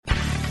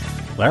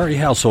Larry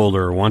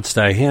Householder wants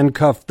to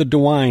handcuff the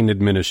DeWine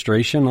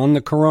administration on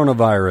the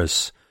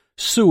coronavirus.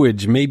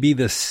 Sewage may be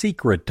the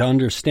secret to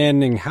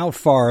understanding how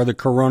far the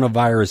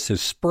coronavirus has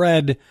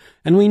spread,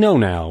 and we know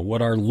now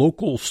what our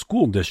local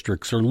school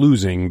districts are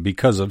losing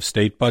because of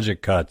state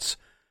budget cuts.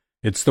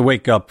 It's the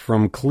Wake Up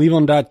from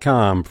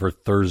Cleveland.com for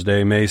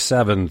Thursday, May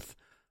 7th.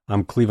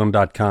 I'm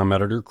Cleveland.com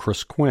editor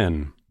Chris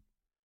Quinn.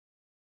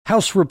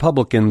 House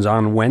Republicans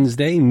on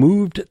Wednesday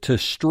moved to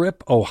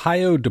strip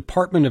Ohio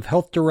Department of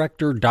Health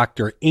Director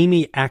Dr.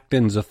 Amy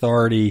Acton's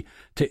authority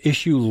to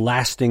issue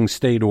lasting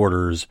state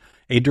orders,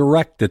 a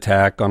direct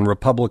attack on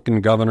Republican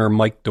Governor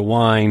Mike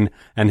DeWine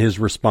and his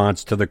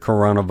response to the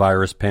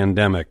coronavirus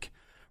pandemic.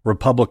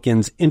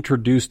 Republicans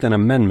introduced an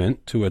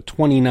amendment to a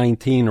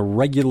 2019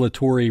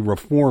 regulatory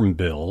reform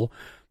bill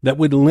that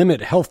would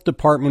limit health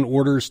department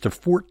orders to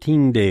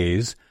 14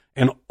 days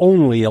and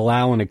only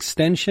allow an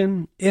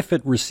extension if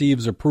it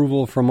receives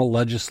approval from a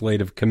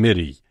legislative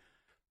committee.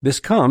 This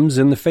comes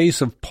in the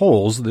face of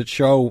polls that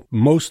show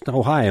most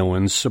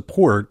Ohioans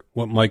support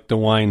what Mike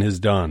DeWine has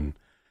done.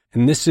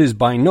 And this is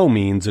by no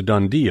means a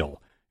done deal.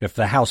 If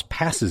the House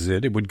passes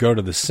it, it would go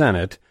to the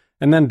Senate,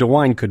 and then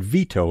DeWine could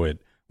veto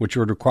it, which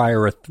would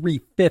require a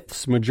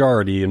 3/5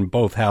 majority in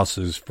both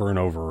houses for an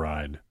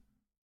override.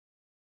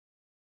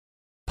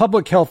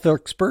 Public health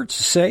experts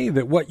say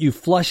that what you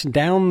flush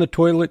down the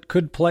toilet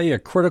could play a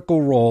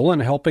critical role in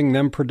helping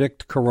them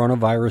predict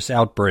coronavirus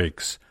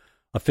outbreaks.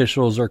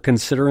 Officials are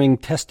considering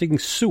testing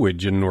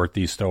sewage in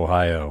Northeast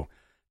Ohio.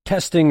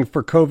 Testing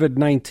for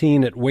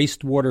COVID-19 at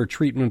wastewater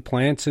treatment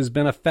plants has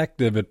been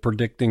effective at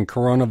predicting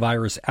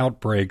coronavirus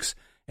outbreaks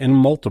in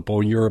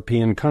multiple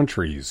European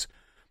countries.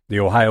 The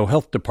Ohio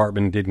Health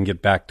Department didn't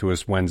get back to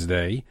us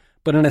Wednesday,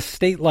 but in a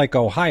state like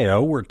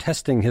Ohio, where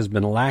testing has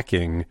been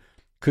lacking,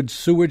 could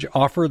sewage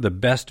offer the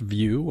best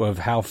view of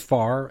how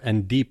far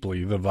and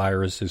deeply the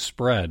virus has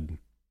spread?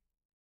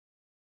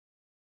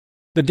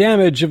 The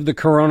damage of the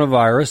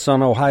coronavirus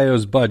on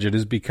Ohio's budget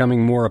is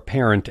becoming more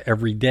apparent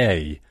every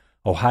day.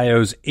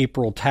 Ohio's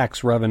April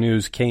tax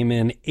revenues came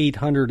in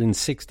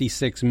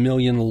 $866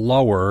 million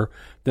lower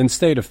than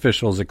state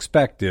officials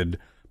expected,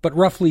 but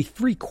roughly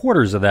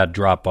three-quarters of that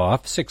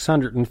drop-off,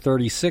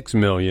 $636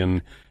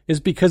 million, is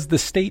because the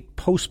state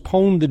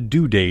postponed the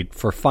due date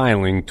for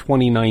filing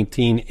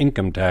 2019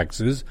 income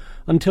taxes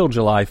until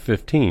July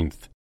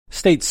 15th.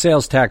 State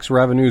sales tax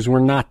revenues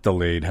were not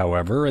delayed,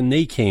 however, and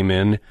they came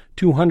in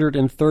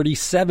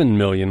 $237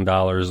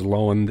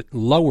 million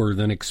lower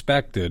than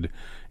expected,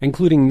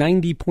 including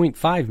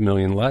 $90.5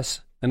 million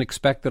less than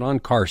expected on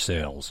car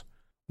sales.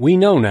 We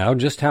know now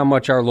just how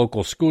much our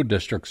local school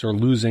districts are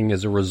losing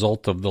as a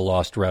result of the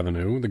lost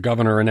revenue. The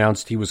governor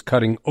announced he was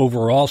cutting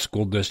overall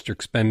school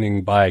district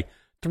spending by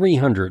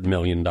 $300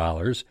 million.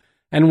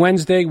 And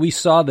Wednesday, we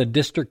saw the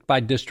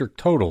district-by-district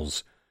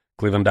totals.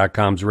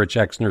 Cleveland.com's Rich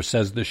Exner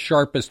says the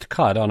sharpest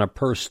cut on a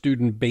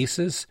per-student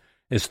basis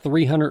is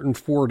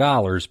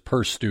 $304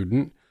 per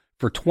student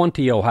for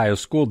 20 Ohio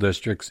school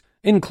districts,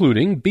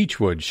 including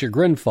Beechwood,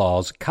 Chagrin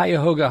Falls,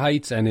 Cuyahoga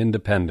Heights, and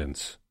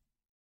Independence.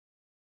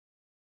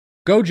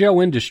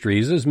 Gojo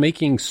Industries is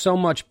making so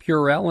much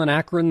Purell in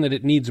Akron that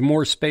it needs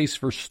more space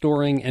for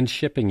storing and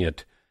shipping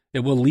it.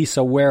 It will lease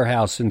a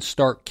warehouse in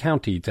Stark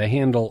County to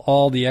handle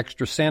all the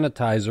extra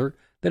sanitizer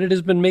that it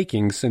has been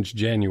making since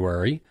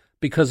January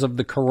because of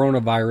the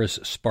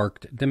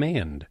coronavirus-sparked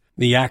demand.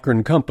 The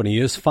Akron company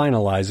is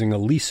finalizing a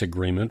lease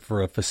agreement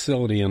for a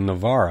facility in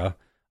Navarra,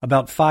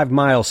 about 5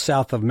 miles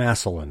south of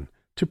Massillon,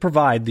 to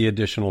provide the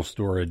additional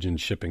storage and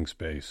shipping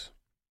space.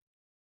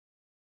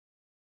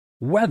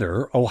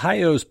 Whether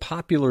Ohio's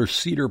popular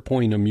Cedar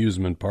Point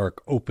amusement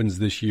park opens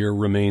this year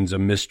remains a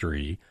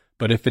mystery,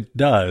 but if it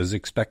does,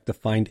 expect to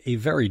find a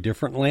very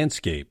different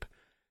landscape.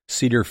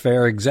 Cedar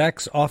Fair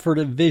execs offered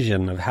a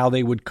vision of how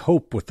they would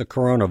cope with the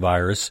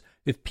coronavirus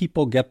if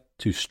people get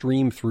to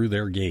stream through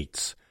their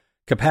gates.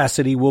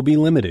 Capacity will be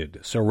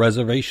limited, so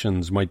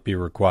reservations might be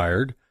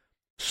required.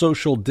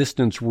 Social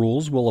distance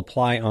rules will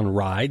apply on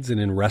rides and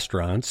in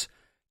restaurants.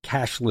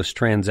 Cashless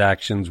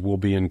transactions will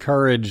be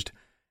encouraged,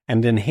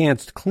 and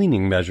enhanced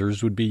cleaning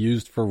measures would be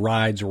used for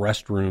rides,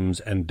 restrooms,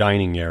 and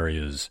dining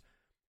areas.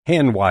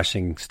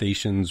 Hand-washing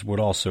stations would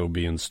also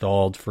be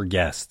installed for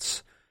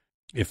guests.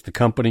 If the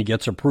company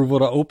gets approval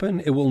to open,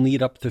 it will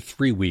need up to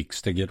 3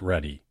 weeks to get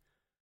ready.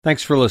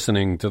 Thanks for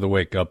listening to The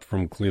Wake Up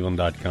from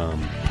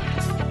Cleveland.com.